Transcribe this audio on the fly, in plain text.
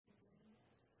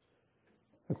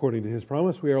According to his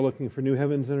promise, we are looking for new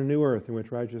heavens and a new earth in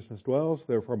which righteousness dwells.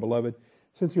 Therefore, beloved,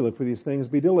 since you look for these things,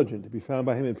 be diligent to be found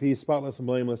by him in peace, spotless and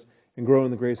blameless, and grow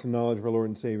in the grace and knowledge of our Lord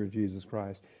and Savior, Jesus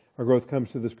Christ. Our growth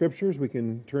comes through the Scriptures. We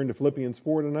can turn to Philippians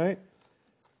 4 tonight,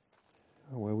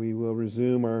 where we will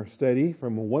resume our study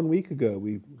from 1 week ago.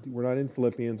 We're not in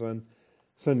Philippians on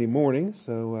Sunday morning,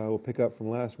 so we'll pick up from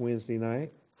last Wednesday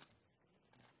night.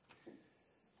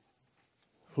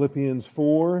 Philippians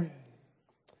 4,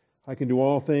 I can do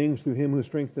all things through him who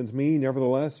strengthens me.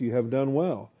 Nevertheless, you have done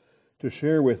well to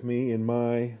share with me in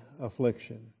my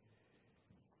affliction.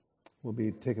 We'll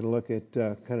be taking a look at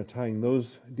kind of tying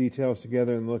those details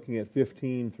together and looking at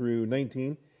 15 through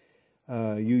 19.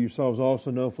 You yourselves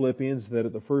also know, Philippians, that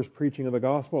at the first preaching of the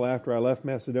gospel after I left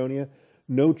Macedonia,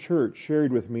 no church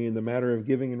shared with me in the matter of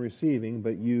giving and receiving,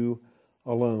 but you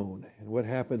alone. And what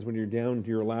happens when you're down to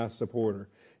your last supporter?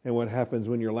 And what happens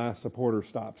when your last supporter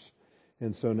stops?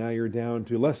 And so now you're down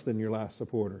to less than your last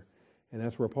supporter. And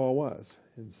that's where Paul was.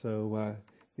 And so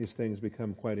these things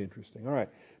become quite interesting. All right,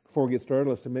 before we get started,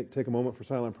 let's take a moment for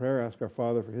silent prayer. Ask our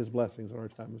Father for his blessings on our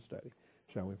time of study.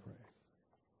 Shall we pray?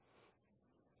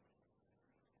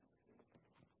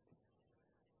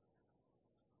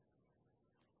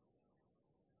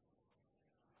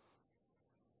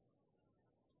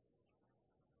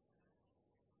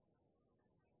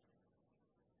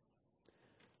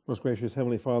 Most gracious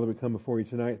Heavenly Father, we come before you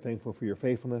tonight thankful for your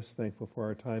faithfulness, thankful for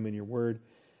our time in your word,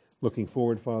 looking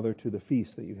forward, Father, to the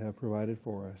feast that you have provided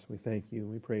for us. We thank you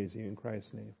and we praise you in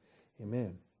Christ's name.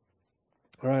 Amen.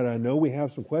 All right, I know we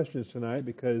have some questions tonight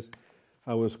because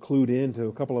I was clued into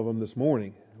a couple of them this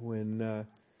morning when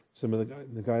some of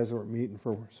the guys that were meeting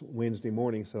for Wednesday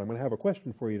morning said, I'm going to have a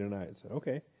question for you tonight. I said,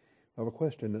 okay, I have a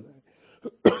question.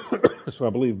 So I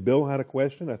believe Bill had a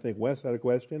question. I think Wes had a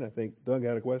question. I think Doug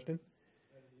had a question.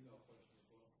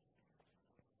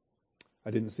 I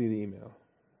didn't see the email.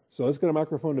 So let's get a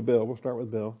microphone to Bill. We'll start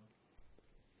with Bill.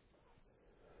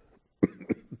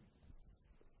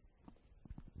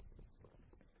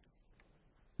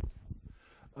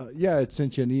 Yeah, it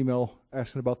sent you an email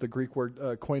asking about the Greek word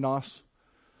koinos.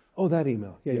 Oh, that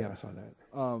email. Yeah, I saw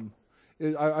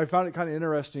that. I found it kind of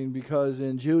interesting because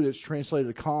in Jude it's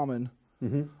translated common.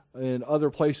 Mm-hmm. In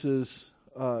other places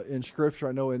in Scripture,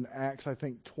 I know in Acts, I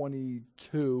think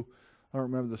 22, I don't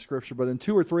remember the Scripture, but in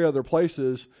 2 or 3 other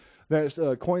places, that's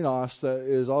koinos that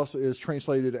is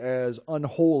translated as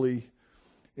unholy,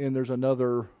 and there's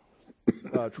another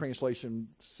translation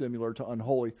similar to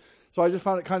unholy. So I just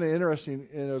found it kind of interesting,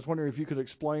 and I was wondering if you could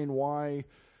explain why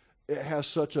it has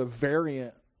such a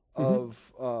variant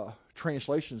of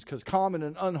translations, because common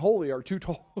and unholy are two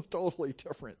totally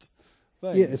different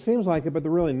things. Yeah, it seems like it, but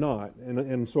they're really not,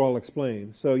 and so I'll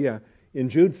explain. So yeah, in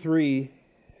Jude 3,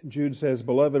 Jude says,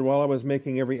 Beloved, while I was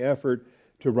making every effort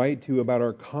to write to you about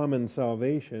our common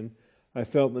salvation, I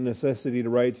felt the necessity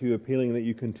to write to you appealing that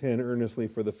you contend earnestly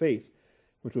for the faith,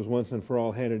 which was once and for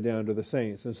all handed down to the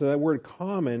saints. And so that word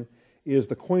common is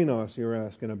the koinos you're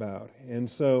asking about. And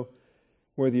so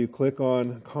whether you click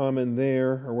on common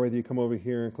there or whether you come over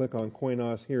here and click on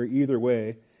koinos here, either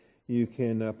way, you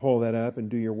can pull that up and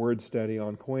do your word study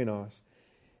on koinos.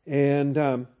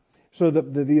 And so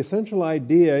the essential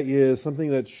idea is something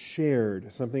that's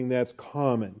shared, something that's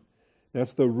common.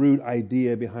 That's the root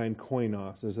idea behind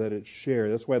koinos, is that it's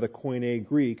shared. That's why the Koine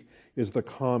Greek is the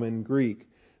common Greek.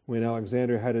 When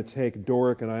Alexander had to take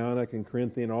Doric and Ionic and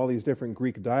Corinthian, all these different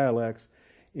Greek dialects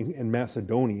in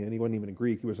Macedonian, he wasn't even a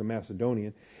Greek, he was a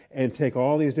Macedonian, and take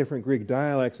all these different Greek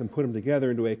dialects and put them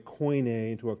together into a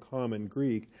Koine, into a common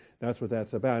Greek, that's what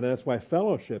that's about. And that's why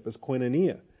fellowship is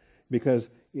koinonia. Because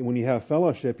when you have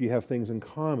fellowship, you have things in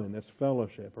common. That's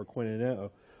fellowship, or koinoneo,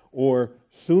 or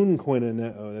sun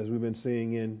koinoneo, as we've been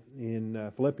seeing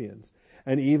in Philippians.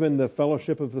 And even the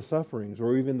fellowship of the sufferings,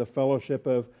 or even the fellowship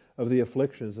of the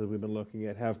afflictions that we've been looking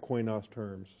at, have koinos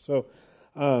terms. So,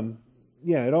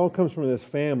 it all comes from this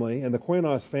family, and the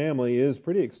koinos family is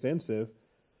pretty extensive,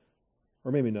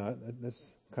 or maybe not. That's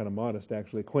kind of modest,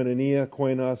 actually. Koinonia,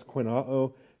 koinos,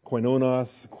 koinao,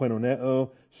 koinonos, koinoneo,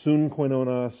 sun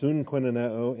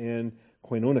koinoneo, and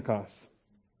koinonikos.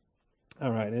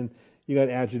 All right, and you got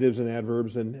adjectives and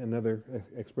adverbs and other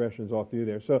expressions all through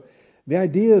there. So the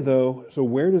idea, though, so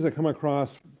where does it come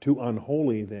across to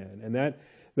unholy then? And that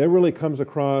really comes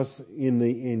across in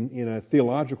a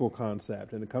theological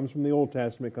concept, and it comes from the Old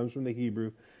Testament, it comes from the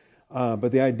Hebrew.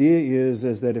 But the idea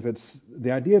is that if it's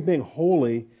the idea of being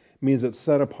holy means it's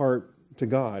set apart to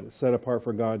God, set apart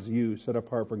for God's use, set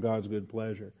apart for God's good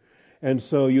pleasure. And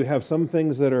so you have some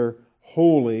things that are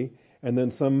holy, and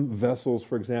then some vessels,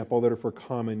 for example, that are for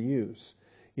common use,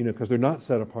 because they're not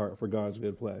set apart for God's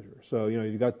good pleasure. So,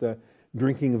 you've got the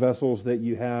drinking vessels that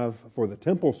you have for the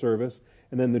temple service,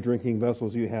 and then the drinking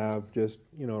vessels you have just,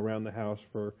 around the house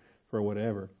for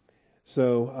whatever.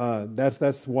 So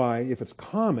that's why, if it's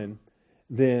common,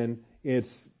 then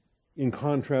it's in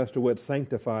contrast to what's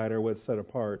sanctified or what's set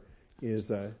apart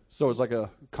is. So it's like a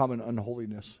common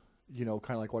unholiness, kind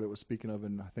of like what it was speaking of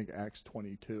in, I think, Acts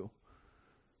 22.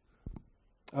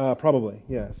 Probably,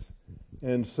 yes.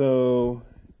 And so,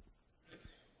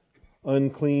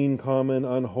 unclean, common,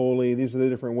 unholy, these are the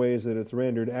different ways that it's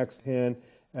rendered. Acts 10,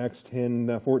 Acts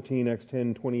 10:14, Acts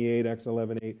 10:28, Acts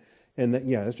 11:8. And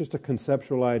it's just a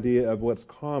conceptual idea of what's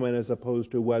common as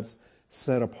opposed to what's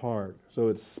set apart. So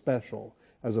it's special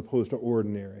as opposed to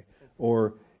ordinary,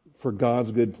 or for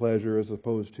God's good pleasure as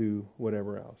opposed to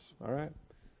whatever else. All right?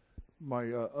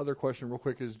 My other question real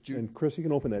quick is... And Chris, you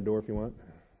can open that door if you want.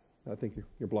 I think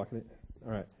you're blocking it.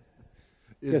 All right.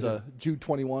 Is Jude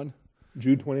 21?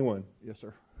 Jude 21. Yes,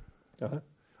 sir.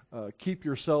 Uh-huh. Keep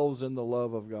yourselves in the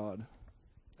love of God.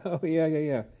 Oh,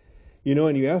 yeah.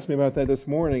 And you asked me about that this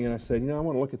morning, and I said, I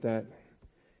want to look at that.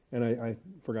 And I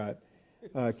forgot.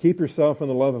 Keep yourself in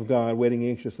the love of God, waiting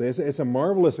anxiously. It's a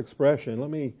marvelous expression. Let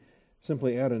me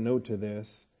simply add a note to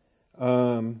this.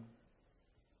 And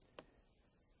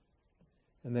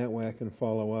that way I can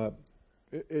follow up.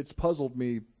 It's puzzled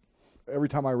me every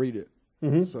time I read it.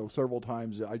 Mm-hmm. So several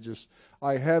times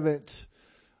I haven't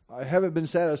been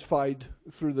satisfied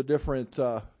through the different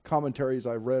commentaries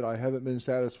I've read. I haven't been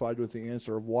satisfied with the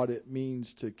answer of what it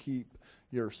means to keep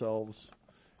yourselves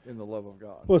in the love of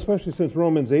God. Well, especially since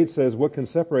Romans 8 says, what can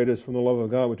separate us from the love of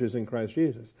God which is in Christ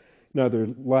Jesus? Neither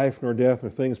life nor death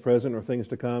nor things present nor things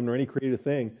to come nor any created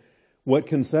thing. What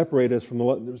can separate us from the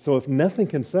love? So if nothing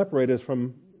can separate us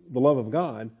from the love of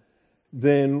God,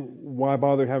 then why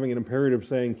bother having an imperative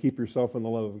saying, keep yourself in the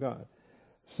love of God?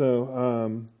 So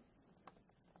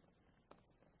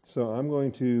I'm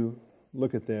going to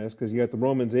look at this, because you got the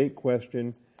Romans 8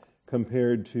 question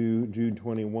compared to Jude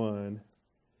 21.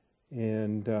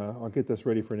 And I'll get this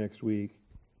ready for next week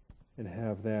and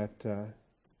have that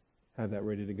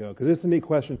ready to go, because it's a neat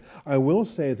question. I will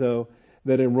say, though,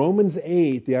 that in Romans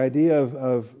 8, the idea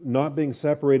of not being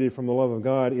separated from the love of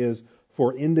God is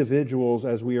for individuals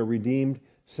as we are redeemed,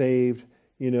 saved.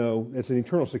 It's an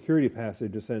eternal security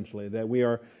passage, essentially, that we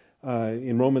are,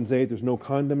 in Romans 8, there's no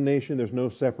condemnation, there's no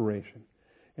separation.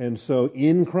 And so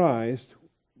in Christ,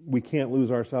 we can't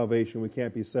lose our salvation, we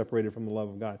can't be separated from the love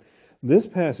of God. This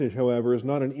passage, however, is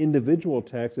not an individual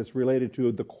text. It's related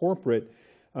to the corporate,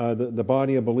 the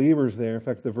body of believers there. In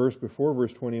fact, the verse before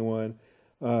verse 21,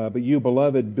 but you,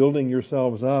 beloved, building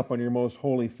yourselves up on your most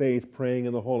holy faith, praying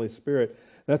in the Holy Spirit.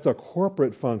 That's a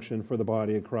corporate function for the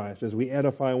body of Christ. As we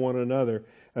edify one another,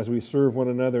 as we serve one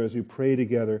another, as we pray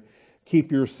together,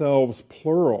 keep yourselves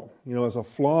plural, as a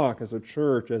flock, as a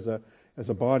church, as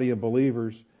a body of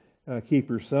believers, keep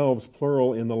yourselves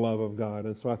plural in the love of God.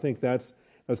 And so I think that's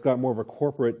got more of a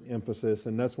corporate emphasis,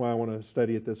 and that's why I want to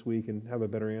study it this week and have a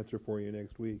better answer for you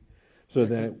next week, so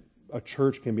that a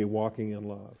church can be walking in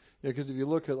love. Yeah, because if you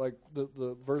look at like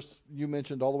the verse you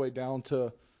mentioned all the way down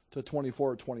to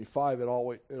 24 or 25, it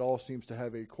all seems to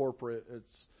have a corporate.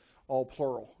 It's all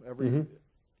plural. Everything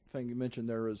you mentioned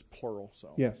there is plural.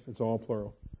 So yes, it's all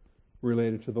plural,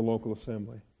 related to the local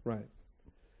assembly. Right.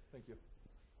 Thank you.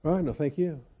 All right. No, thank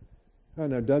you. All right,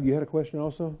 now, Doug, you had a question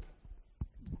also?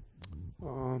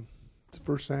 1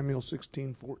 Samuel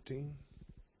 16:14.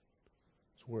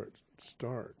 That's where it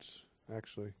starts,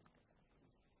 actually.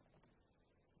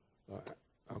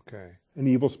 Okay. An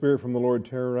evil spirit from the Lord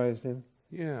terrorized him?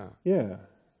 Yeah. Yeah.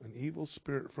 An evil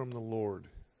spirit from the Lord.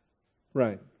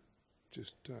 Right.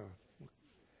 Just,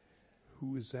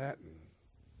 who is that?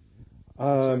 And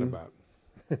what's that about?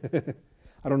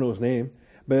 I don't know his name,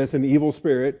 but it's an evil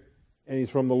spirit, and he's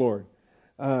from the Lord.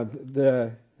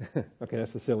 Okay,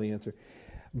 that's the silly answer.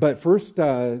 But first,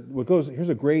 here's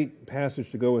a great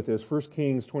passage to go with this. 1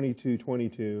 Kings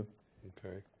 22:22.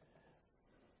 Okay.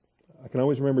 I can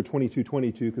always remember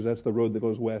 22:22 because that's the road that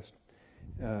goes west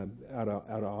out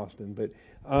of Austin. But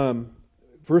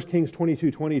 1 Kings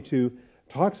 22:22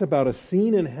 talks about a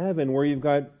scene in heaven where you've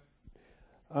got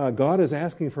God is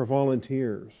asking for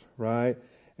volunteers, right?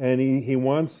 And he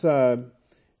wants King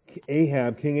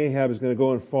Ahab is going to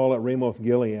go and fall at Ramoth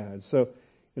Gilead. So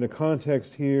in a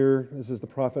context here, this is the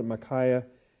prophet Micaiah.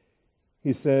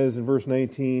 He says in verse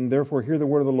 19, therefore hear the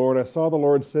word of the Lord. I saw the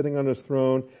Lord sitting on his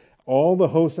throne, all the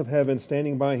hosts of heaven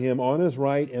standing by him on his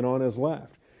right and on his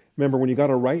left. Remember, when you got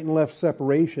a right and left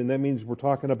separation, that means we're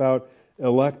talking about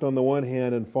elect on the one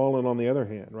hand and fallen on the other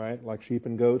hand, right? Like sheep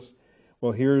and goats.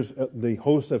 Well, here's the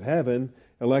hosts of heaven,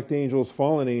 elect angels,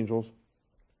 fallen angels.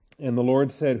 And the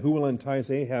Lord said, who will entice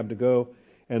Ahab to go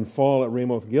and fall at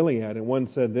Ramoth Gilead. And one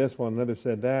said this, while another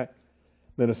said that.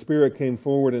 Then a spirit came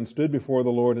forward and stood before the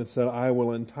Lord and said, I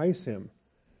will entice him.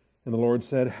 And the Lord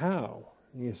said, how?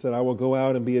 And he said, I will go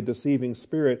out and be a deceiving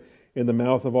spirit in the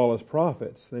mouth of all his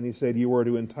prophets. Then he said, you are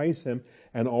to entice him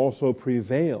and also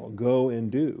prevail. Go and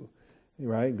do.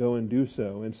 Right? Go and do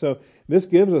so. And so this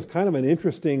gives us kind of an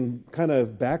interesting kind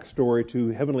of backstory to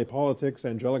heavenly politics,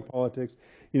 angelic politics,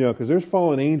 because there's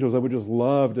fallen angels that would just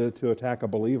love to attack a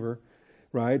believer,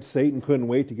 right? Satan couldn't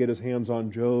wait to get his hands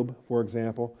on Job, for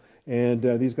example. And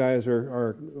these guys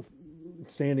are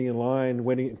standing in line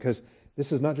waiting, because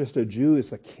this is not just a Jew,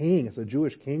 it's a king. It's a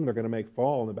Jewish king they're going to make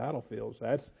fall in the battlefield.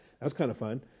 So that's kind of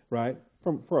fun, right?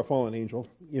 For a fallen angel,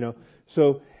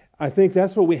 So I think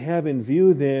that's what we have in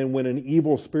view then when an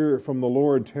evil spirit from the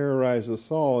Lord terrorizes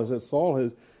Saul, is that Saul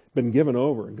has been given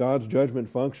over. God's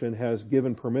judgment function has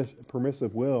given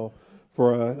permissive will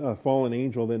for a fallen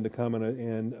angel then to come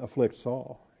and afflict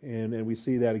Saul. And we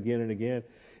see that again and again.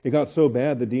 It got so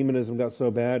bad, the demonism got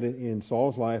so bad in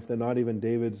Saul's life that not even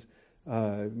David's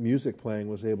music playing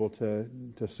was able to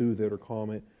soothe it or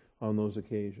calm it on those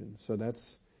occasions. So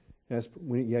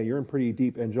you're in pretty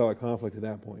deep angelic conflict at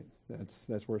that point.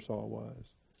 That's where Saul was.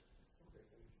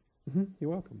 You're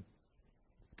welcome.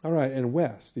 All right, and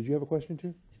Wes, did you have a question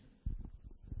too?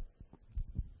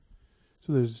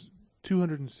 So there's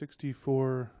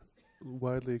 264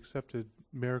 widely accepted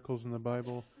miracles in the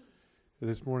Bible.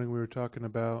 This morning we were talking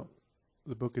about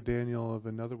the book of Daniel, of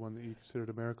another one that you considered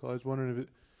a miracle. I was wondering,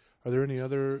 are there any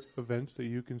other events that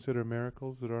you consider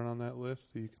miracles that aren't on that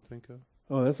list that you can think of?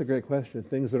 Oh, that's a great question.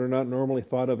 Things that are not normally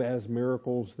thought of as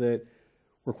miracles that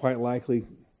were quite likely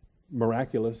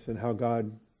miraculous in how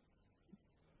God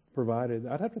provided.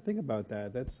 I'd have to think about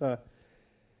that.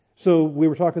 So we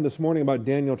were talking this morning about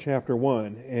Daniel chapter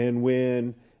 1, and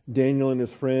when Daniel and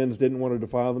his friends didn't want to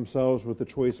defile themselves with the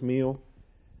choice meal.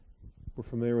 We're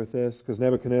familiar with this because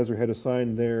Nebuchadnezzar had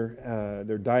assigned their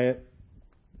diet.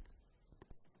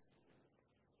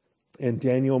 And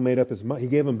Daniel made up his mind. He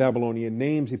gave them Babylonian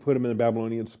names. He put them in the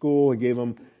Babylonian school. He gave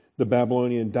them the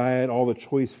Babylonian diet, all the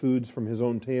choice foods from his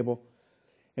own table.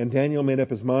 And Daniel made up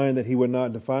his mind that he would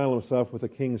not defile himself with the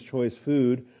king's choice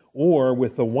food or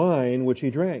with the wine which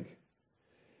he drank.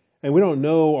 And we don't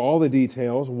know all the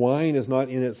details. Wine is not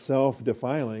in itself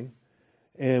defiling.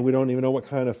 And we don't even know what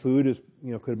kind of food is,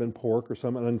 could have been pork or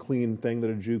some unclean thing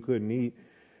that a Jew couldn't eat.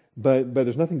 But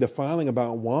there's nothing defiling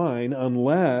about wine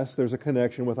unless there's a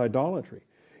connection with idolatry.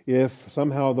 If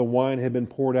somehow the wine had been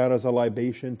poured out as a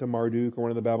libation to Marduk or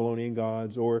one of the Babylonian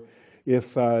gods, or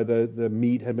if the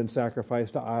meat had been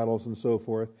sacrificed to idols and so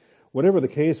forth, whatever the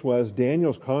case was,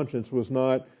 Daniel's conscience was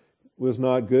not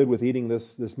good with eating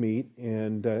this meat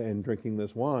and drinking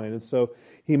this wine. And so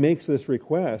he makes this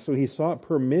request. So he sought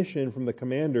permission from the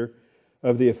commander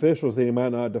of the officials that he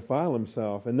might not defile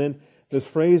himself. And then this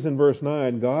phrase in verse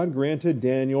 9, God granted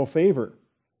Daniel favor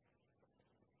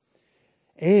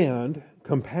and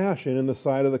compassion in the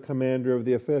sight of the commander of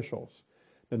the officials.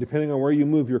 Now, depending on where you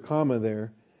move your comma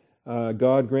there,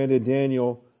 God granted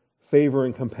Daniel favor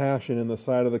and compassion in the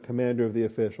sight of the commander of the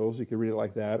officials. You could read it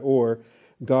like that. Or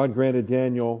God granted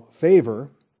Daniel favor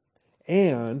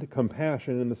and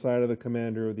compassion in the sight of the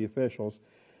commander of the officials.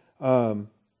 In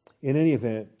any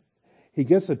event, he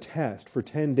gets a test for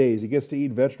 10 days. He gets to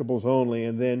eat vegetables only,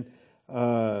 and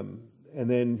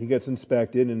then he gets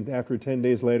inspected. And after 10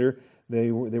 days later, they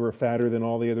were fatter than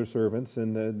all the other servants,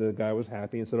 and the guy was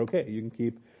happy and said, "Okay, you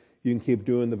can keep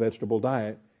doing the vegetable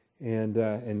diet." And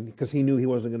because he knew he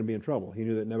wasn't going to be in trouble, he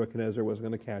knew that Nebuchadnezzar wasn't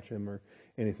going to catch him or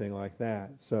anything like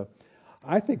that. So,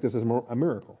 I think this is a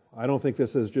miracle. I don't think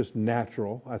this is just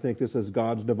natural. I think this is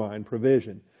God's divine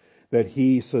provision, that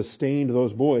he sustained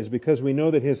those boys because we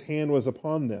know that his hand was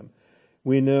upon them.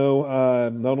 We know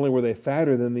not only were they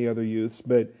fatter than the other youths,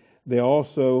 but they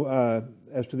also,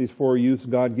 as to these 4 youths,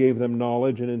 God gave them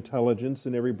knowledge and intelligence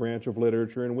in every branch of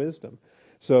literature and wisdom.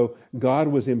 So God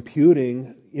was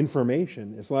imputing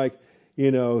information. It's like,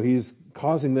 he's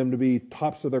causing them to be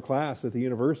tops of their class at the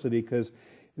university because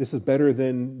this is better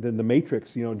than the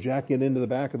Matrix, jacking into the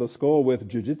back of the skull with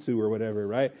jiu-jitsu or whatever,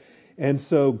 right? And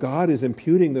so God is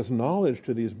imputing this knowledge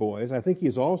to these boys. I think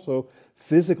he's also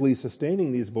physically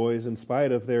sustaining these boys in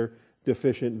spite of their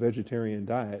deficient vegetarian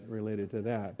diet related to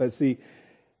that. But see,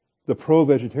 the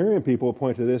pro-vegetarian people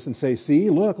point to this and say, see,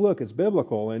 look, it's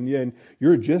biblical, and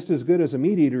you're just as good as a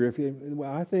meat eater.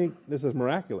 I think this is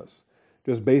miraculous,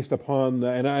 just based upon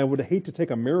and I would hate to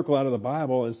take a miracle out of the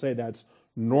Bible and say that's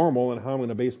normal and how I'm going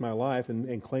to base my life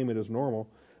and claim it as normal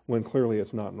when clearly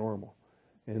it's not normal.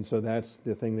 And so that's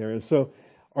the thing there. And so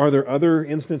are there other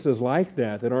instances like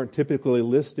that aren't typically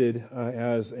listed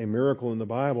as a miracle in the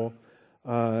Bible?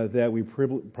 that we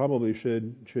probably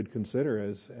should consider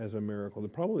as a miracle.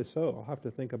 Probably so. I'll have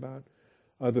to think about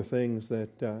other things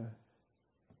that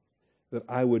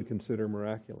I would consider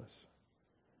miraculous.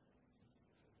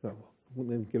 So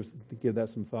we'll give that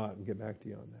some thought and get back to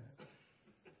you on that.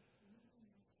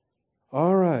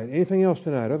 All right. Anything else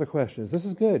tonight? Other questions? This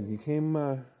is good. You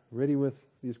came ready with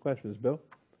these questions, Bill.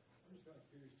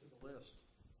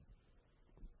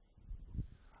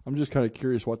 I'm just kind of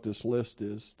curious what this list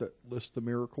is that lists the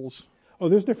miracles. Oh,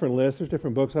 there's different lists. There's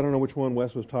different books. I don't know which one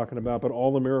Wes was talking about, but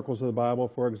all the miracles of the Bible,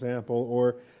 for example,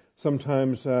 or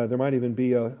sometimes there might even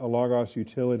be a Logos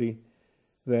utility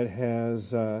that has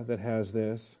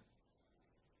this.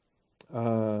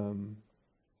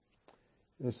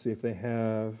 Let's see if they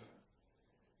have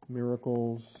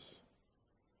miracles.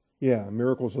 Yeah,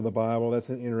 miracles of the Bible. That's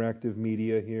an interactive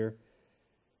media here,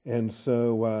 and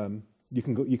so you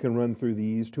can run through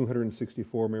these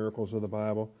 264 miracles of the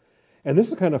Bible. And this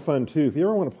is kind of fun, too. If you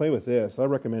ever want to play with this, I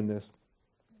recommend this.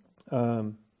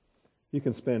 You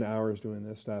can spend hours doing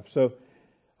this stuff. So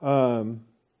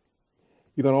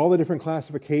you've got all the different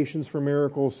classifications for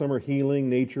miracles. Some are healing,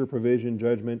 nature, provision,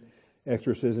 judgment,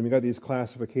 exorcism. You've got these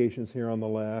classifications here on the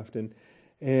left. And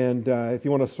if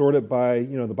you want to sort it by,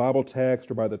 the Bible text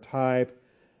or by the type,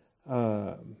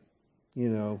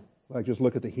 like just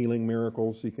look at the healing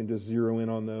miracles. So you can just zero in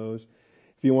on those.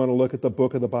 If you want to look at the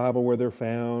book of the Bible where they're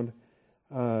found,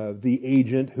 the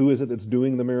agent, who is it that's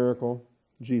doing the miracle?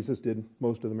 Jesus did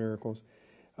most of the miracles.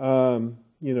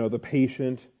 The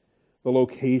patient, the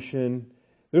location.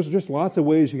 There's just lots of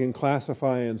ways you can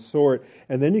classify and sort,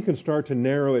 and then you can start to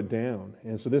narrow it down.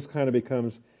 And so this kind of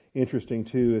becomes interesting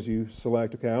too as you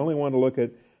select, okay, I only want to look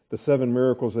at the 7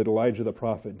 miracles that Elijah the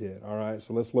prophet did. All right,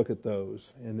 so let's look at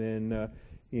those. And then,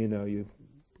 you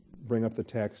bring up the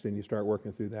text and you start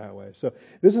working through that way. So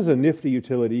this is a nifty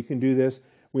utility. You can do this.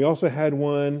 We also had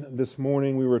one this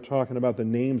morning. We were talking about the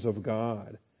names of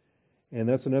God. And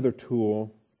that's another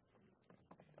tool.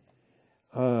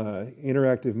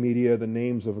 Interactive media, the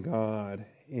names of God.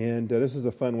 And this is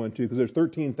a fun one too because there's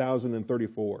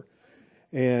 13,034.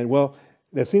 And well,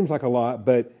 that seems like a lot,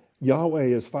 but Yahweh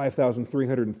is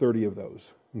 5,330 of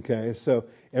those. Okay, so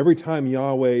every time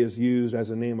Yahweh is used as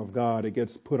a name of God, it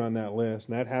gets put on that list,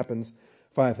 and that happens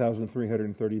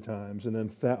 5,330 times. And then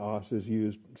Theos is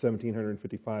used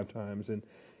 1,755 times, and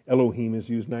Elohim is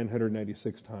used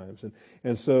 996 times.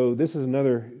 And so this is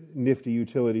another nifty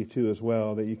utility too as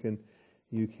well that you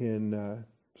can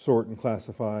sort and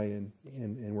classify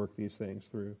and work these things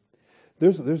through.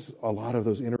 There's a lot of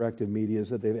those interactive medias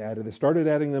that they've added. They started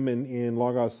adding them in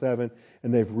Logos 7,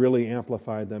 and they've really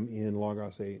amplified them in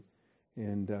Logos 8.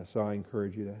 And so I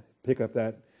encourage you to pick up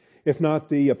that. If not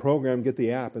the program, get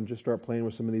the app and just start playing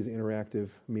with some of these interactive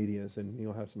medias, and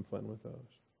you'll have some fun with those.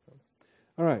 So,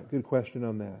 all right, good question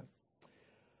on that.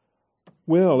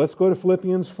 Well, let's go to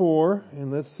Philippians 4,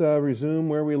 and let's resume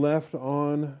where we left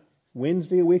on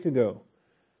Wednesday a week ago.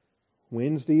 We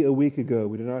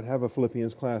did not have a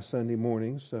Philippians class Sunday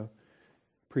morning, so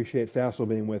appreciate Fassel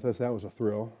being with us. That was a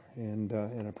thrill and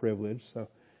a privilege. So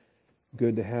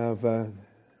good to have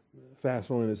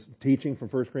Fassel and his teaching from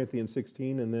 1 Corinthians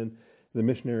 16, and then the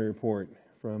missionary report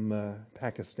from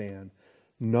Pakistan.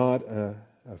 Not a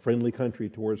friendly country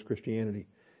towards Christianity.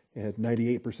 It had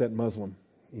 98% Muslim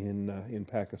in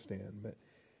Pakistan, but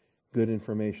good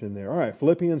information there. All right,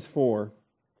 Philippians 4.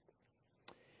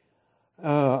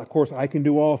 Of course, I can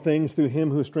do all things through Him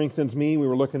who strengthens me. We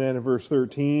were looking at in verse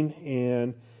 13,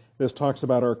 and this talks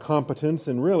about our competence,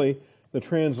 and really, the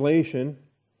translation,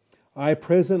 I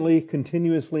presently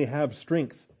continuously have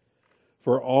strength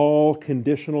for all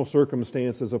conditional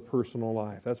circumstances of personal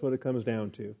life. That's what it comes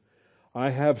down to. I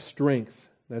have strength.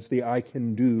 That's the I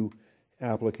can do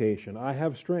application. I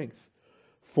have strength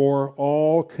for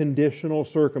all conditional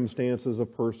circumstances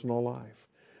of personal life.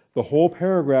 The whole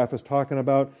paragraph is talking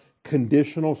about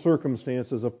conditional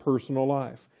circumstances of personal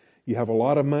life. You have a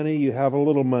lot of money, you have a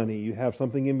little money, you have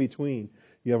something in between.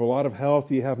 You have a lot of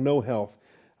health, you have no health.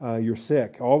 You're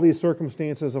sick. All these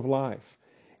circumstances of life.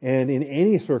 And in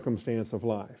any circumstance of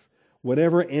life,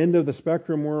 whatever end of the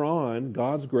spectrum we're on,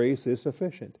 God's grace is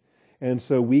sufficient. And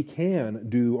so we can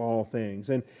do all things.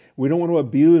 And we don't want to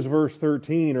abuse verse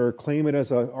 13 or claim it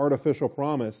as an artificial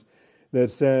promise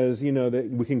that says, that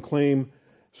we can claim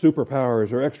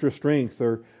superpowers or extra strength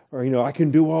or I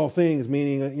can do all things,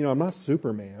 meaning, I'm not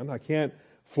Superman. I can't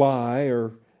fly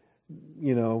or,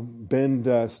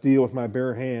 bend steel with my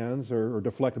bare hands or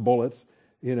deflect bullets.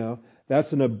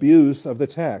 That's an abuse of the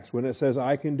text. When it says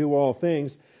I can do all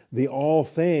things, the all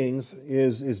things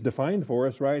is defined for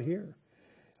us right here.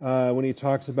 when he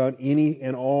talks about any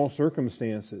and all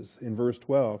circumstances in verse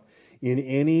 12. In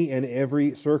any and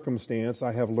every circumstance,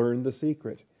 I have learned the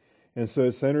secret. And so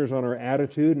it centers on our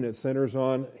attitude and it centers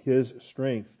on His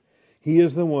strength. He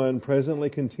is the one presently,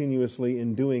 continuously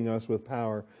enduing us with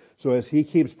power. So as He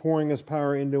keeps pouring His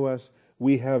power into us,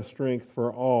 we have strength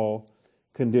for all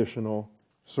conditional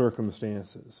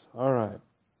circumstances. All right.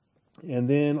 And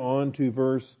then on to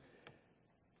verse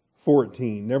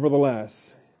 14.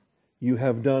 Nevertheless, you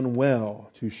have done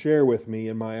well to share with me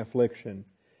in my affliction.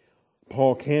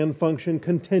 Paul can function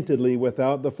contentedly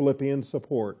without the Philippians'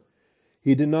 support.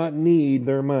 He did not need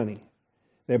their money.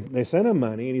 They sent him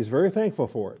money, and he's very thankful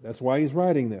for it. That's why he's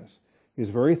writing this. He's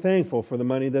very thankful for the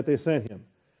money that they sent him.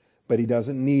 But he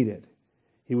doesn't need it.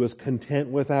 He was content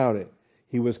without it.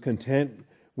 He was content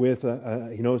with,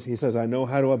 he says, I know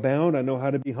how to abound, I know how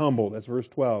to be humble. That's verse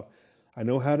 12. I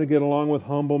know how to get along with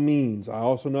humble means. I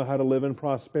also know how to live in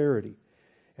prosperity.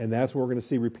 And that's what we're going to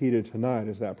see repeated tonight,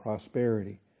 is that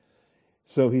prosperity.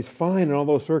 So he's fine in all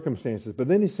those circumstances. But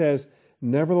then he says,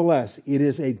 nevertheless, it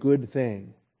is a good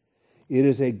thing. It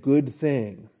is a good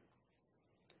thing.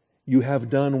 You have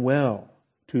done well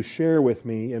to share with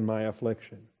me in my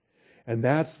affliction. And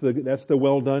that's the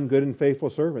well done, good and faithful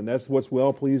servant. That's what's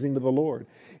well pleasing to the Lord,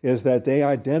 is that they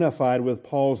identified with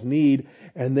Paul's need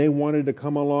and they wanted to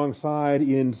come alongside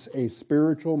in a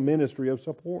spiritual ministry of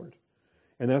support.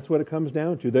 And that's what it comes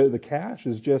down to. The cash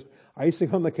is just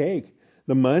icing on the cake.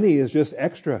 The money is just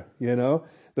extra,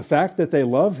 The fact that they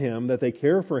love him, that they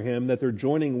care for him, that they're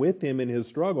joining with him in his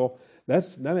struggle,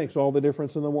 that makes all the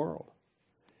difference in the world.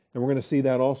 And we're going to see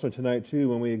that also tonight too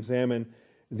when we examine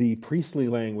the priestly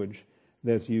language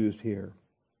that's used here.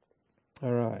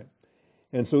 All right.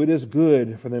 And so it is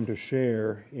good for them to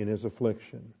share in his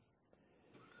affliction.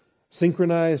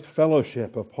 Synchronized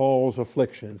fellowship of Paul's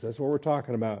afflictions. That's what we're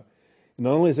talking about.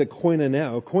 Not only is it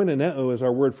koinoneo. Koinoneo is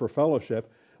our word for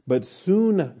fellowship, but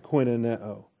soon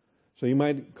koinoneo. So you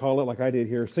might call it, like I did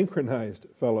here, synchronized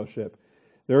fellowship.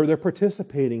 They're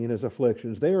participating in his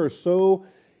afflictions. They are so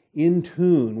in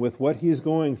tune with what he's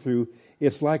going through,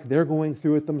 it's like they're going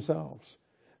through it themselves.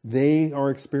 They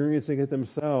are experiencing it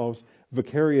themselves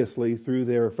vicariously through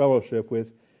their fellowship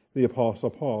with the Apostle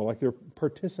Paul, like they're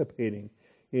participating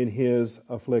in his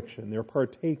affliction. They're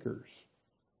partakers.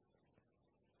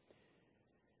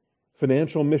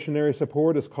 Financial missionary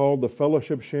support is called the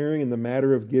fellowship sharing in the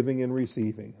matter of giving and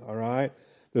receiving. All right?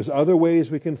 There's other ways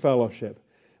we can fellowship.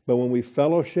 But when we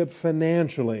fellowship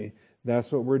financially,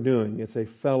 that's what we're doing. It's a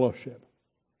fellowship.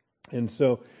 And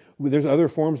so there's other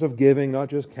forms of giving, not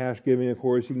just cash giving, of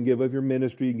course. You can give of your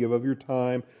ministry, you can give of your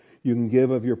time, you can give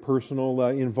of your personal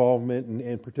involvement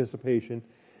and participation.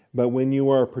 But when you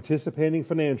are participating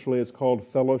financially, it's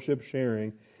called fellowship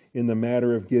sharing in the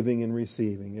matter of giving and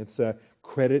receiving. It's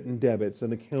credit and debit. It's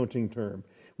an accounting term.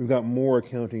 We've got more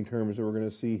accounting terms that we're going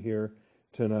to see here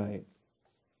tonight.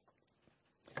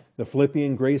 The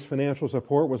Philippian grace financial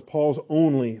support was Paul's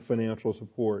only financial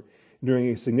support during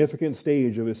a significant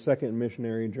stage of his second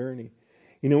missionary journey.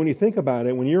 When you think about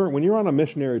it, when you're on a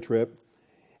missionary trip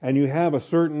and you have a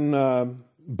certain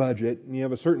budget and you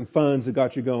have a certain funds that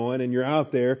got you going and you're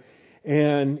out there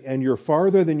and you're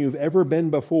farther than you've ever been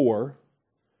before,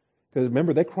 because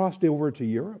remember, they crossed over to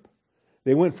Europe.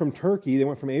 They went from Turkey, they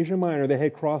went from Asia Minor, they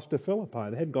had crossed to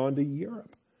Philippi. They had gone to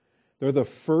Europe. They're the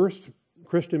first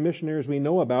Christian missionaries we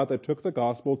know about that took the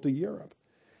gospel to Europe.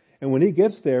 And when he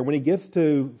gets there, when he gets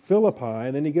to Philippi,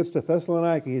 and then he gets to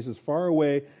Thessalonica, he's as far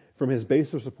away from his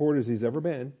base of support as he's ever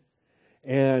been.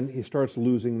 And he starts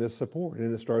losing this support,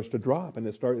 and it starts to drop, and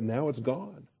now it's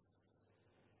gone.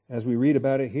 As we read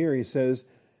about it here, he says,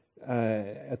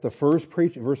 at the first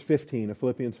preaching, verse 15 of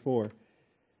Philippians 4,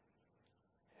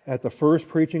 at the first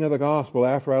preaching of the gospel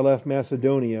after I left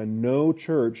Macedonia, no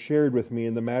church shared with me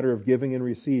in the matter of giving and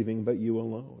receiving, but you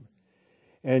alone.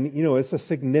 And, it's a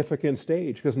significant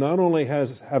stage, because not only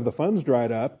have the funds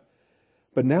dried up,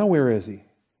 but now where is he?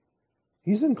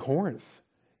 He's in Corinth.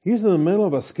 He's in the middle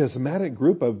of a schismatic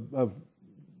group of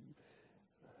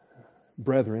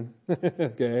brethren,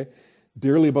 okay,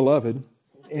 dearly beloved,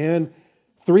 and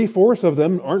 3/4 of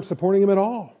them aren't supporting him at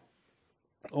all.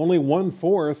 Only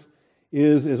 1/4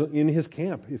 is in his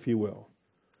camp, if you will.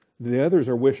 The others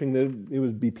are wishing that it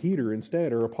would be Peter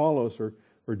instead, or Apollos,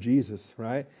 or Jesus,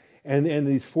 right? And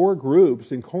these 4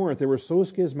 groups in Corinth, they were so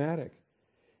schismatic.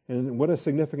 And what a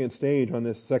significant stage on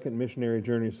this second missionary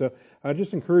journey. So I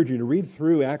just encourage you to read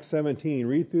through Acts 17,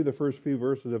 read through the first few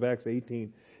verses of Acts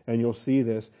 18, and you'll see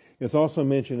this. It's also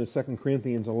mentioned in 2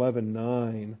 Corinthians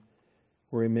 11:9,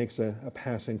 where he makes a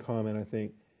passing comment, I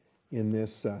think, in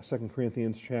this 2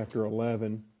 Corinthians chapter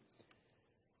 11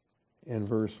 and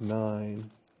verse 9.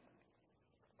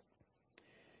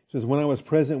 It says, when I was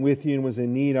present with you and was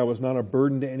in need, I was not a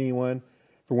burden to anyone.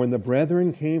 For when the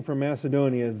brethren came from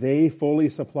Macedonia, they fully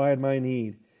supplied my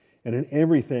need. And in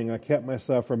everything I kept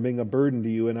myself from being a burden to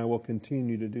you, and I will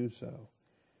continue to do so.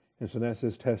 And so that's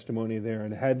his testimony there.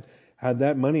 And had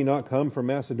that money not come from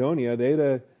Macedonia,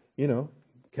 they'd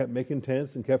kept making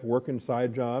tents and kept working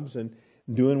side jobs and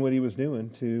doing what he was doing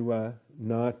to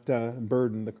not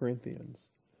burden the Corinthians.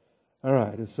 All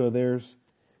right, and so there's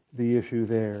the issue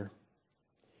there.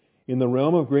 In the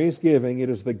realm of grace giving, it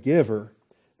is the giver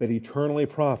that eternally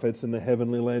profits in the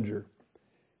heavenly ledger.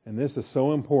 And this is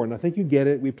so important. I think you get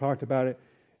it. We've talked about it.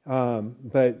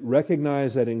 But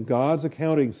recognize that in God's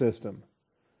accounting system,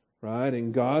 right?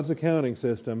 In God's accounting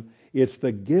system, it's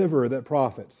the giver that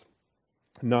profits,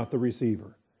 not the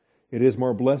receiver. It is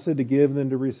more blessed to give than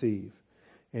to receive.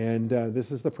 And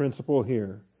this is the principle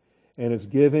here. And it's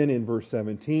given in verse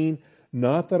 17,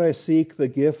 not that I seek the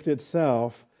gift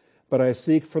itself, but I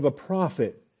seek for the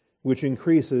profit which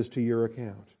increases to your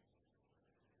account.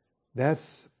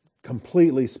 That's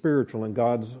completely spiritual in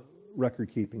God's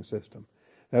record-keeping system.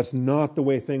 That's not the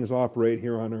way things operate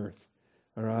here on earth.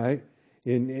 All right?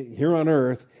 Here on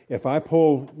earth, if I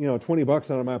pull, $20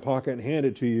 out of my pocket and hand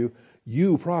it to you,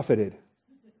 you profited.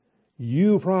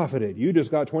 You profited. You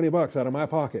just got $20 out of my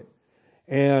pocket.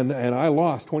 And I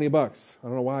lost $20. I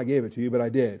don't know why I gave it to you, but I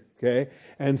did. Okay?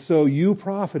 And so you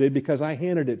profited because I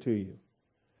handed it to you.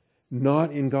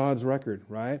 Not in God's record,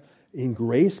 right? In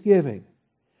grace giving,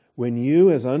 when you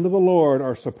as unto the Lord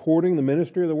are supporting the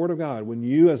ministry of the Word of God, when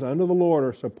you as unto the Lord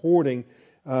are supporting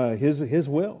His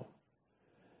will,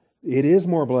 it is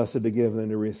more blessed to give than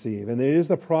to receive. And it is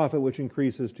the profit which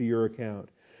increases to your account.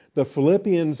 The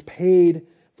Philippians paid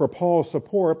for Paul's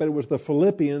support, but it was the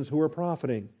Philippians who were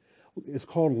profiting. It's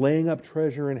called laying up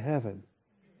treasure in heaven,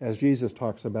 as Jesus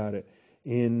talks about it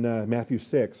in Matthew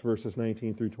 6, verses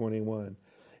 19 through 21.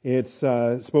 It's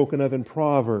spoken of in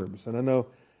Proverbs. And I know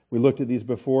we looked at these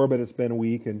before, but it's been a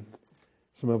week, and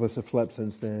some of us have slept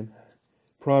since then.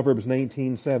 Proverbs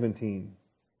 19:17.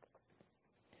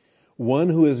 One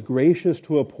who is gracious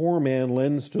to a poor man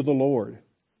lends to the Lord.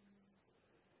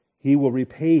 He will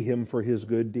repay him for his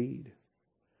good deed.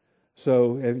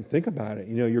 So think about it.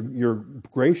 You're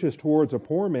gracious towards a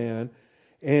poor man,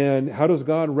 and how does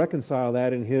God reconcile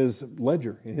that in His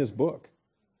ledger, in His book?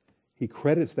 He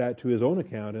credits that to His own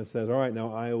account and says, all right,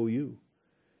 now I owe you.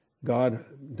 God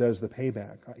does the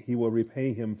payback. He will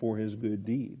repay him for his good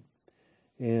deed.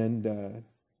 And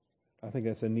I think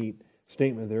that's a neat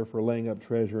statement there for laying up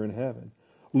treasure in heaven.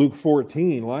 Luke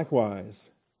 14, likewise.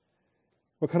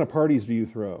 What kind of parties do you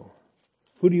throw?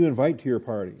 Who do you invite to your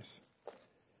parties?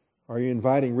 Are you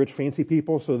inviting rich, fancy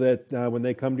people so that when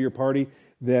they come to your party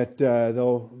that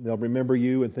they'll remember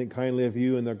you and think kindly of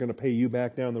you and they're going to pay you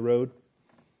back down the road?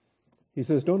 He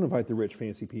says, don't invite the rich,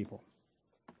 fancy people.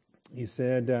 He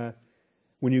said,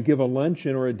 when you give a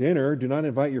luncheon or a dinner, do not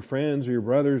invite your friends or your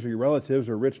brothers or your relatives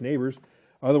or rich neighbors.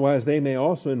 Otherwise, they may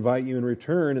also invite you in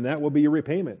return, and that will be your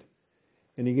repayment.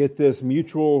 And you get this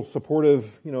mutual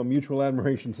supportive, mutual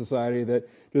admiration society that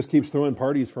just keeps throwing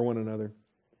parties for one another.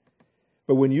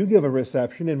 But when you give a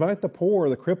reception, invite the poor,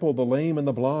 the crippled, the lame, and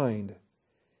the blind,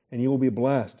 and you will be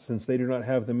blessed, since they do not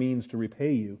have the means to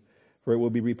repay you, for it will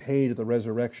be repaid at the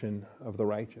resurrection of the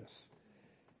righteous.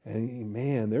 And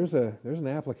man, there's an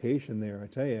application there, I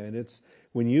tell you. And it's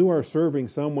when you are serving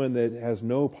someone that has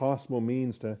no possible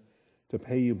means to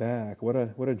pay you back, what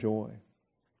a joy.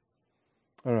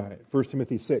 All right, 1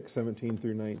 Timothy 6, 17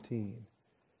 through 19.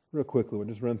 Real quickly, we'll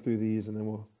just run through these and then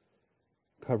we'll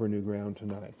cover new ground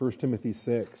tonight. 1 Timothy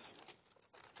 6.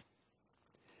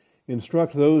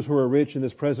 Instruct those who are rich in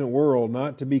this present world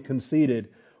not to be conceited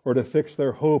or to fix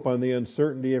their hope on the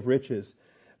uncertainty of riches,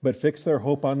 but fix their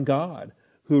hope on God,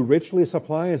 who richly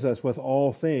supplies us with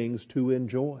all things to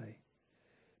enjoy.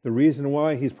 The reason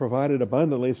why He's provided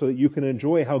abundantly so that you can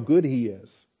enjoy how good He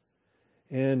is.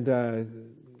 And,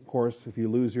 of course, if you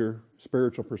lose your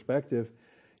spiritual perspective,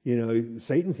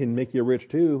 Satan can make you rich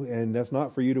too, and that's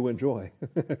not for you to enjoy.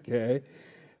 Okay?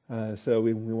 So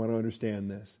we want to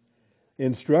understand this.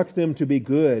 Instruct them to be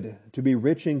good, to be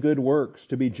rich in good works,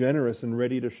 to be generous and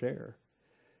ready to share.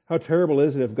 How terrible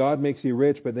is it if God makes you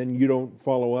rich, but then you don't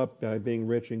follow up by being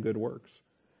rich in good works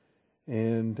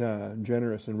and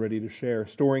generous and ready to share,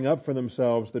 storing up for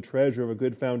themselves the treasure of a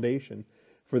good foundation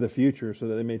for the future so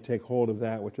that they may take hold of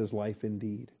that which is life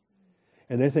indeed.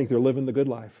 And they think they're living the good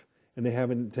life, and they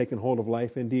haven't taken hold of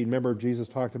life indeed. Remember, Jesus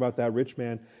talked about that rich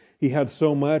man. He had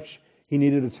so much, he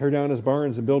needed to tear down his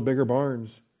barns and build bigger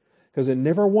barns, because it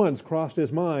never once crossed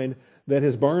his mind that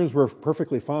his barns were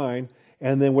perfectly fine,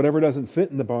 and then whatever doesn't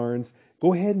fit in the barns,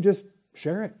 go ahead and just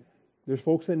share it. There's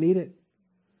folks that need it.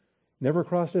 Never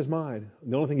crossed his mind.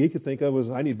 The only thing he could think of was,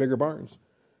 I need bigger barns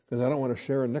because I don't want to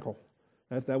share a nickel.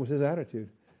 That was his attitude.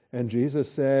 And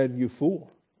Jesus said, you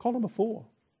fool. Called him a fool.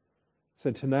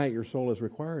 Said, tonight your soul is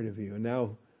required of you. And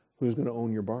now who's going to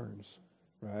own your barns?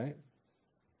 Right?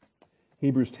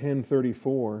 Hebrews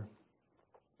 10:34.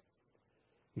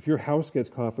 If your house gets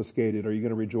confiscated, are you going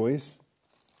to rejoice?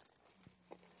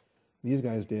 These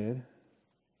guys did.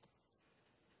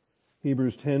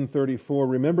 Hebrews 10:34.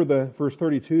 Remember verse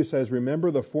 32 says, remember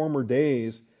the former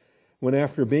days when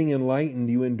after being enlightened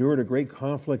you endured a great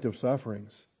conflict of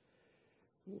sufferings.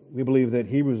 We believe that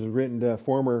Hebrews was written to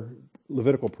former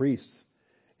Levitical priests,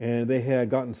 and they had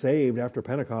gotten saved after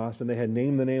Pentecost, and they had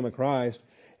named the name of Christ,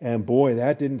 and boy,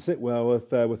 that didn't sit well with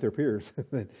their peers.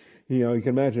 You can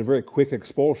imagine a very quick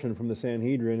expulsion from the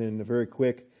Sanhedrin and very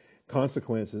quick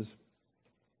consequences.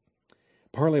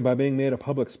 Partly by being made a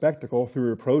public spectacle through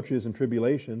reproaches and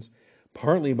tribulations,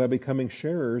 partly by becoming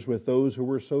sharers with those who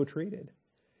were so treated.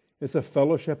 It's a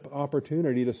fellowship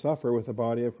opportunity to suffer with the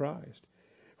body of Christ.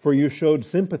 For you showed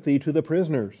sympathy to the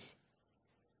prisoners.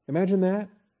 Imagine that.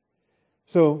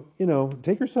 So,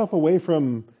 take yourself away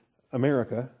from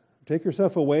America. Take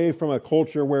yourself away from a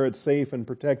culture where it's safe and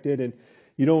protected, and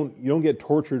you don't get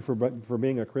tortured for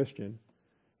being a Christian.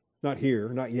 Not here,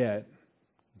 not yet.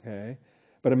 Okay?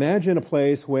 But imagine a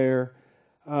place where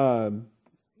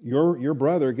your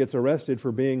brother gets arrested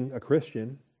for being a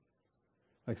Christian,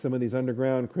 like some of these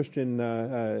underground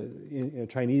Christian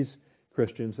Chinese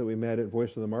Christians that we met at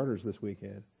Voice of the Martyrs this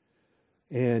weekend.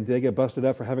 And they get busted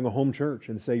up for having a home church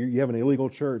and say you have an illegal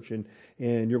church and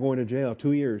you're going to jail.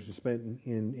 2 years you spent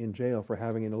in jail for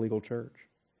having an illegal church.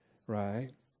 Right?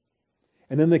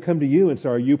 And then they come to you and say,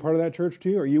 are you part of that church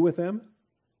too? Are you with them?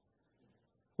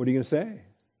 What are you going to say?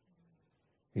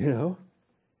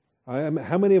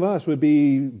 How many of us would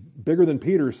be bigger than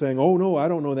Peter saying, oh no, I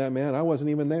don't know that man. I wasn't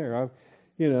even there.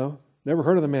 Never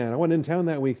heard of the man. I wasn't in town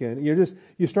that weekend.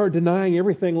 You start denying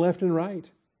everything left and right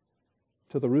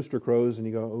till the rooster crows and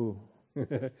you go,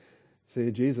 ooh.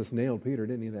 See, Jesus nailed Peter,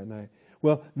 didn't he, that night?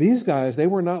 Well, these guys, they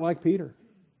were not like Peter.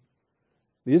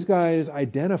 These guys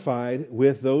identified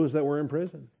with those that were in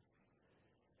prison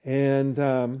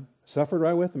and suffered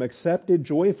right with them, accepted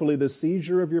joyfully the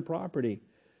seizure of your property,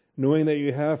 knowing that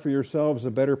you have for yourselves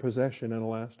a better possession and a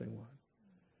lasting one.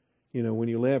 When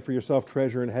you lay up for yourself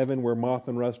treasure in heaven where moth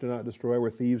and rust do not destroy, where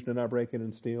thieves do not break in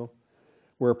and steal,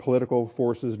 where political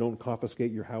forces don't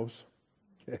confiscate your house.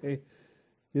 Okay?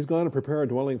 He's gone to prepare a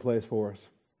dwelling place for us.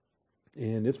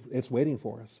 And it's waiting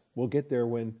for us. We'll get there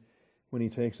when He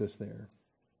takes us there.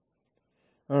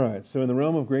 All right, so in the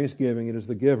realm of grace giving, it is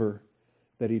the giver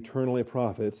that eternally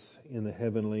profits in the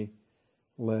heavenly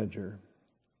ledger.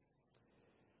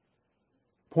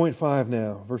 Point 5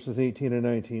 now, verses 18 and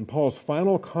 19. Paul's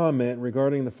final comment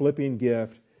regarding the Philippian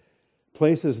gift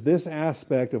places this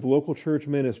aspect of local church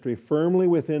ministry firmly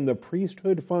within the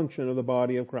priesthood function of the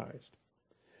body of Christ.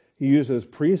 He uses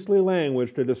priestly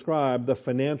language to describe the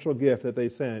financial gift that they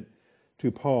sent to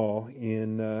Paul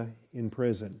in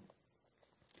prison.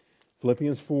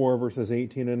 Philippians 4, verses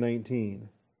 18 and 19.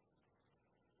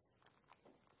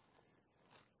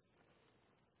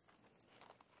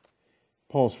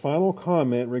 Paul's final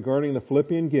comment regarding the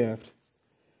Philippian gift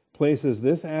places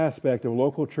this aspect of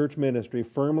local church ministry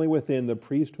firmly within the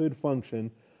priesthood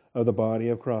function of the body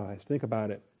of Christ. Think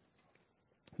about it.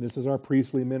 This is our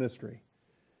priestly ministry.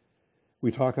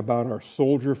 We talk about our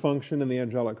soldier function in the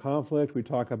angelic conflict. We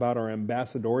talk about our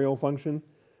ambassadorial function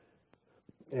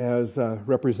as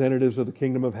representatives of the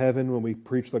kingdom of heaven when we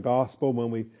preach the gospel,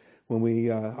 when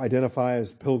we identify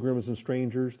as pilgrims and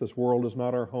strangers. This world is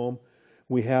not our home.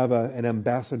 We have an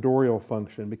ambassadorial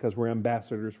function because we're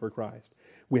ambassadors for Christ.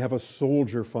 We have a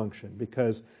soldier function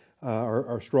because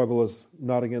our struggle is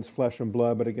not against flesh and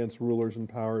blood, but against rulers and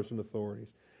powers and authorities.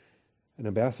 An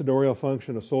ambassadorial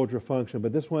function, a soldier function.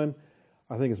 But this one,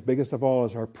 I think is biggest of all,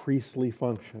 is our priestly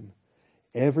function.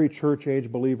 Every church-age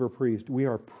believer priest, we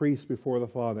are priests before the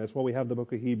Father. That's why we have the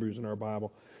book of Hebrews in our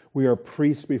Bible. We are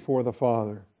priests before the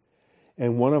Father.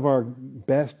 And one of our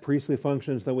best priestly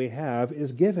functions that we have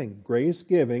is giving. Grace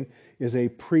giving is a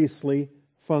priestly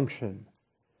function.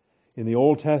 In the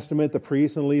Old Testament, the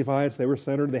priests and Levites, they were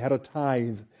centered, they had a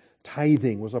tithe.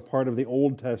 Tithing was a part of the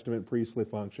Old Testament priestly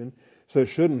function. So it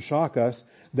shouldn't shock us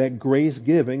that grace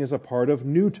giving is a part of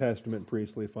New Testament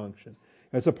priestly function.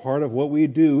 It's a part of what we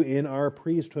do in our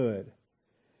priesthood.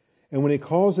 And when he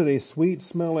calls it a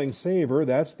sweet-smelling savor,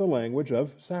 that's the language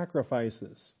of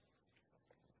sacrifices.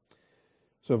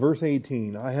 So verse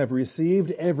 18, I have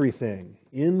received everything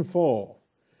in full,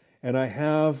 and I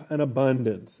have an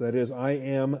abundance. That is, I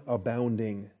am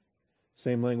abounding.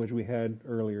 Same language we had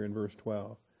earlier in verse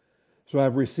 12. So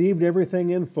I've received everything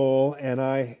in full, and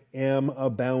I am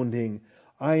abounding.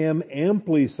 I am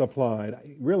amply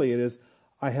supplied. Really, it is,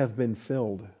 I have been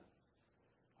filled.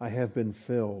 I have been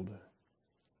filled.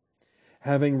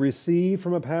 Having received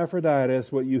from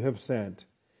Epaphroditus what you have sent.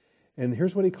 And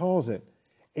here's what he calls it: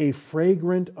 a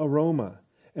fragrant aroma,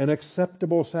 an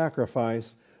acceptable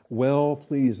sacrifice,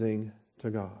 well-pleasing to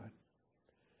God.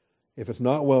 If it's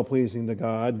not well-pleasing to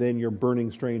God, then you're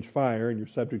burning strange fire and you're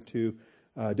subject to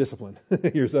discipline.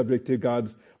 You're subject to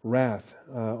God's wrath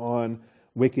on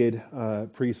wicked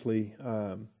priestly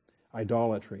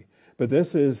idolatry. But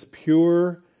this is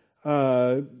pure,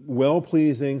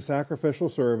 well-pleasing sacrificial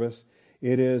service.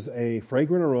 It is a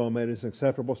fragrant aroma. It is an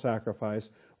acceptable sacrifice,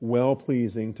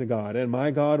 well-pleasing to God. And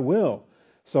my God will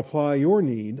supply your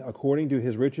need according to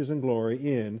His riches and glory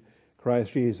in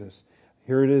Christ Jesus.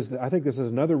 Here it is. I think this is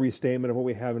another restatement of what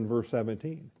we have in verse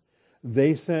 17.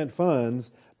 They sent funds,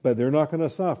 but they're not going to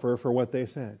suffer for what they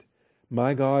sent.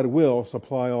 My God will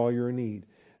supply all your need.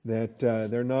 That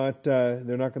they're not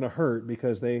going to hurt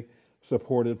because they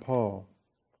supported Paul.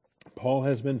 Paul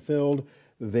has been filled.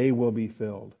 They will be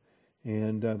filled.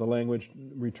 And the language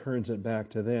returns it back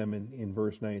to them in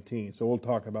verse 19. So we'll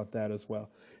talk about that as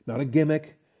well. Not a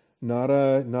gimmick, not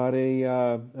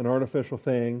an artificial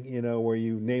thing, where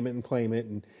you name it and claim it,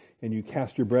 and you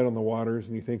cast your bread on the waters,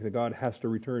 and you think that God has to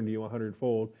return to you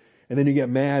 100-fold, and then you get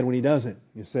mad when He doesn't.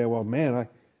 You say, "Well, man,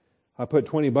 I put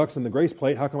 $20 in the grace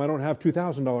plate. How come I don't have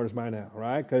 $2,000 by now?"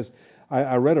 Right? Because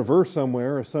I read a verse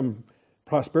somewhere, or some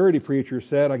prosperity preacher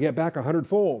said, "I get back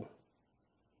 100-fold."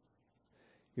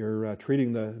 You're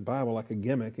treating the Bible like a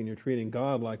gimmick, and you're treating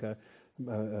God like a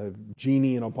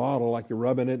genie in a bottle, like you're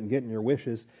rubbing it and getting your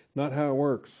wishes. Not how it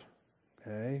works.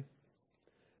 Okay?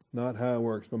 Not how it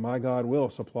works. But my God will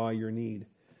supply your need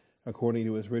according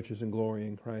to His riches and glory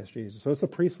in Christ Jesus. So it's a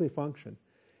priestly function.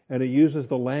 And it uses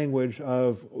the language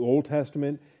of Old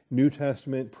Testament, New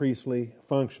Testament priestly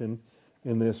function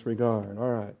in this regard. All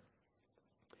right.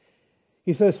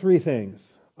 He says three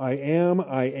things. I am,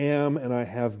 and I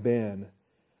have been.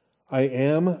 I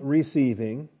am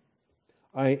receiving,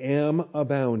 I am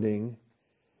abounding,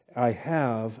 I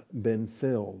have been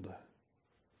filled.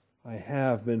 I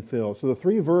have been filled. So the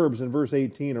three verbs in verse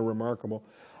 18 are remarkable.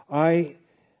 I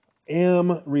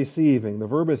am receiving. The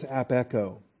verb is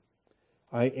apeko.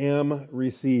 I am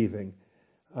receiving.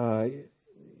 I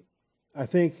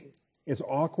think it's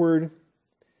awkward.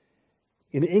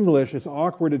 In English, it's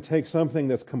awkward to take something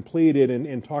that's completed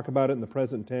and talk about it in the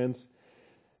present tense.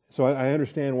 So I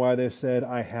understand why they said,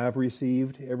 I have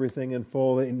received everything in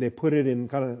full. And they put it in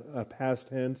kind of a past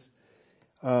tense.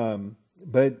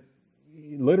 But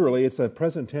literally, it's a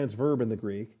present tense verb in the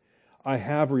Greek. I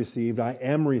have received, I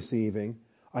am receiving,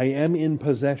 I am in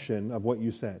possession of what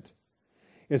you sent.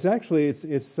 It's actually,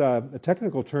 it's a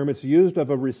technical term. It's used of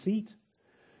a receipt.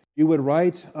 You would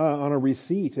write on a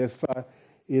receipt if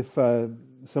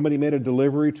somebody made a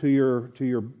delivery to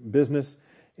your business,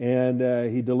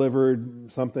 and he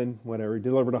delivered something, whatever. He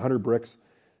delivered 100 bricks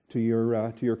to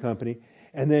your company.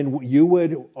 And then you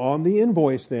would, on the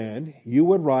invoice then, you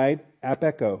would write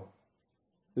apeko.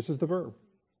 This is the verb.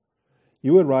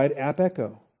 You would write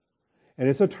apeko. And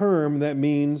it's a term that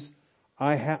means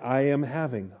I am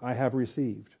having, I have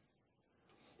received.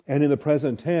 And in the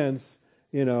present tense,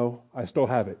 I still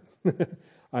have it.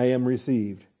 I am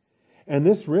received. And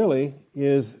this really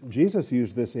is, Jesus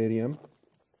used this idiom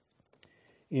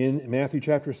in Matthew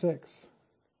chapter 6.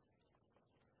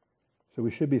 So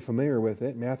we should be familiar with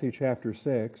it. Matthew chapter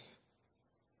 6.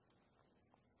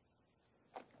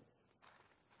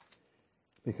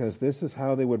 Because this is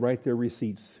how they would write their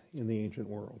receipts in the ancient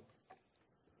world.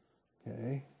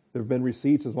 Okay? There have been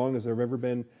receipts as long as there have ever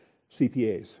been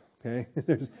CPAs. Okay?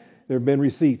 There have been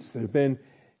receipts. There have been,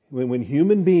 when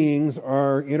human beings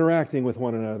are interacting with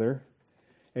one another,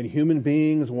 and human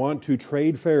beings want to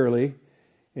trade fairly,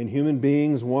 and human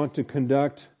beings want to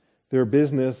conduct their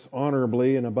business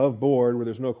honorably and above board where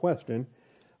there's no question,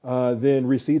 then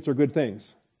receipts are good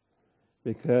things.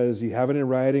 Because you have it in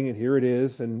writing, and here it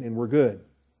is, and we're good.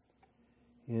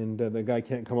 And the guy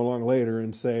can't come along later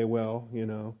and say, well,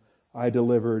 I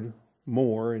delivered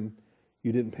more and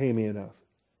you didn't pay me enough.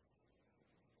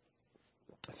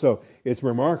 So it's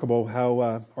remarkable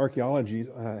how archaeology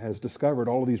has discovered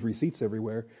all of these receipts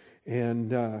everywhere,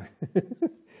 and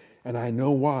and I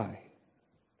know why.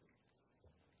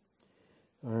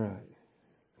 All right,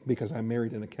 because I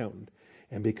married an accountant,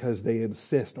 and because they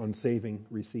insist on saving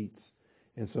receipts,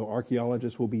 and so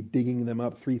archaeologists will be digging them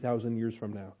up 3,000 years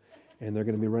from now, and they're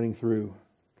going to be running through.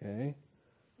 Okay,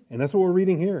 and that's what we're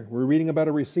reading here. We're reading about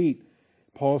a receipt.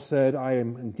 Paul said, I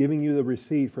am giving you the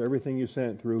receipt for everything you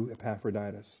sent through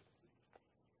Epaphroditus.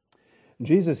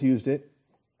 Jesus used it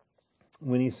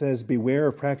when he says, beware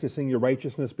of practicing your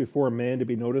righteousness before men to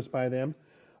be noticed by them.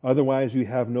 Otherwise, you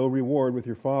have no reward with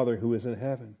your Father who is in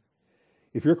heaven.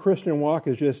 If your Christian walk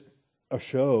is just a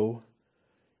show,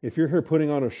 if you're here putting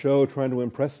on a show trying to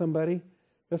impress somebody,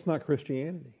 that's not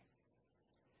Christianity.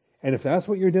 And if that's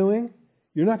what you're doing,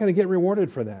 you're not going to get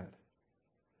rewarded for that.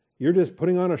 You're just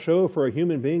putting on a show for a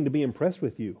human being to be impressed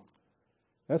with you.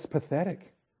 That's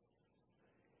pathetic.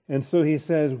 And so he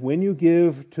says, when you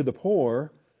give to the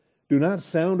poor, do not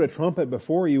sound a trumpet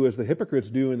before you as the hypocrites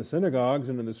do in the synagogues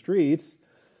and in the streets,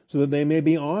 so that they may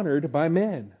be honored by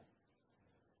men.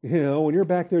 You know, when you're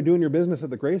back there doing your business at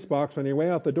the grace box on your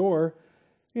way out the door,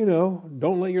 you know,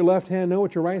 don't let your left hand know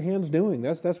what your right hand's doing.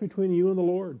 That's between you and the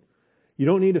Lord. You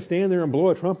don't need to stand there and blow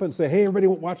a trumpet and say, hey, everybody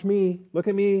watch me. Look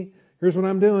at me. Here's what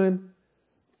I'm doing.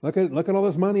 Look at all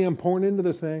this money I'm pouring into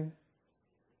this thing.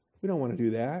 We don't want to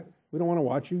do that. We don't want to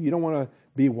watch you. You don't want to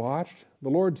be watched. The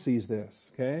Lord sees this,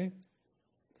 okay?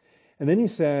 And then he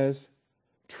says,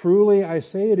 truly I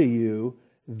say to you,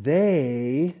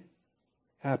 they,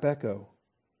 ap echo,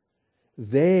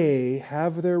 they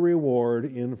have their reward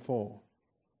in full.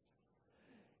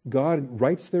 God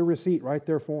writes their receipt right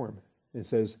there for them and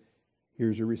says,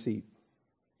 here's your receipt,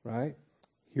 right?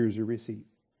 Here's your receipt.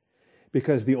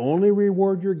 Because the only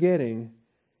reward you're getting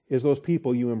is those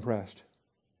people you impressed.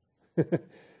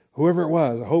 Whoever it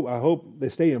was, I hope they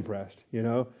stay impressed, you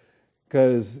know,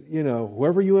 because, you know,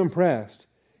 whoever you impressed,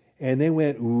 and they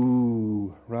went,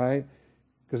 ooh, right?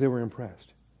 Because they were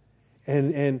impressed.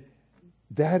 And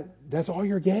that's all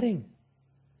you're getting.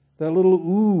 That little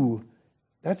ooh,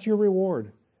 that's your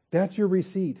reward. That's your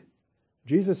receipt.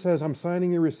 Jesus says, I'm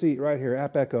signing your receipt right here,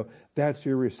 ap echo. That's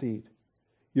your receipt.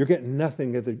 You're getting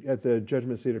nothing at the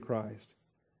judgment seat of Christ.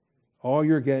 All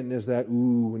you're getting is that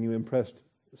ooh when you impressed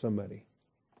somebody.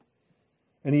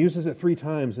 And he uses it 3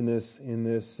 times in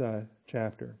this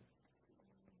chapter.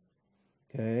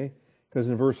 Okay? Because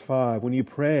in verse 5, when you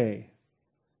pray,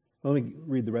 let me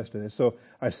read the rest of this. So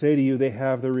I say to you, they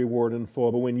have their reward in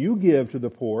full. But when you give to the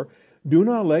poor, do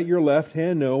not let your left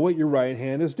hand know what your right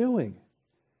hand is doing.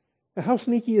 Now, how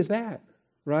sneaky is that?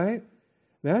 Right?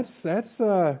 That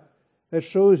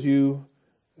shows you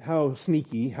how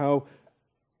sneaky, how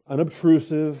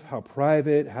unobtrusive, how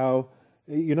private, how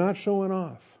you're not showing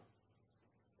off.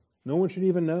 No one should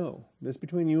even know. It's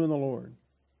between you and the Lord.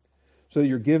 So that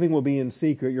your giving will be in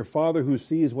secret. Your Father who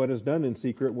sees what is done in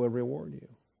secret will reward you.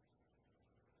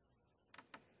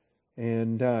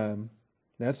 And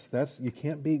that's you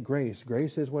can't beat grace.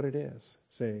 Grace is what it is.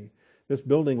 See, this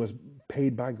building was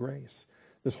paid by grace.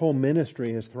 This whole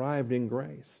ministry has thrived in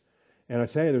grace. And I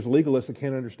tell you, there's legalists that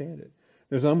can't understand it.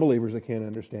 There's unbelievers that can't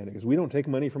understand it because we don't take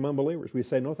money from unbelievers. We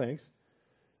say, no thanks.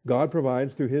 God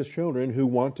provides through His children who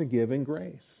want to give in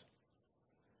grace.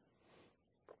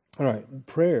 All right,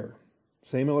 prayer.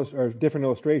 Different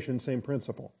illustration, same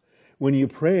principle. When you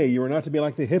pray, you are not to be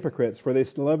like the hypocrites, for they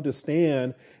love to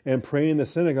stand and pray in the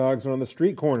synagogues and on the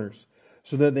street corners,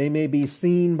 so that they may be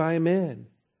seen by men.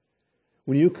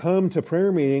 When you come to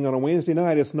prayer meeting on a Wednesday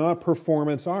night, it's not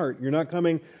performance art. You're not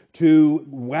coming to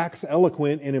wax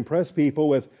eloquent and impress people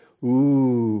with,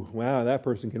 ooh, wow, that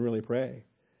person can really pray.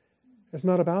 It's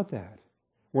not about that.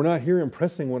 We're not here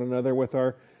impressing one another with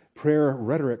our prayer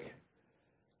rhetoric.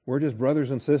 We're just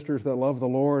brothers and sisters that love the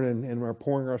Lord and are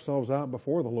pouring ourselves out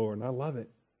before the Lord, and I love it.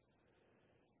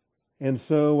 And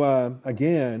so,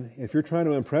 again, if you're trying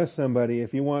to impress somebody,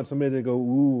 if you want somebody to go,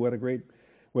 ooh, what a great,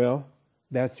 well,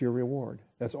 that's your reward.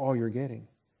 That's all you're getting.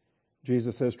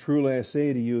 Jesus says, truly I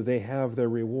say to you, they have their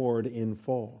reward in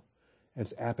full.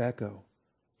 It's ap echo.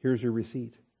 Here's your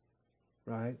receipt,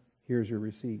 right? Here's your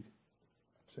receipt.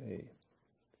 Say.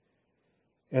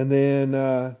 And then,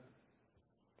 so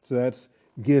that's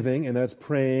giving, and that's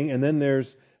praying, and then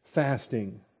there's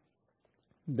fasting.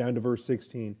 Down to verse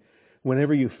 16.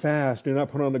 Whenever you fast, do not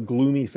put on a gloomy face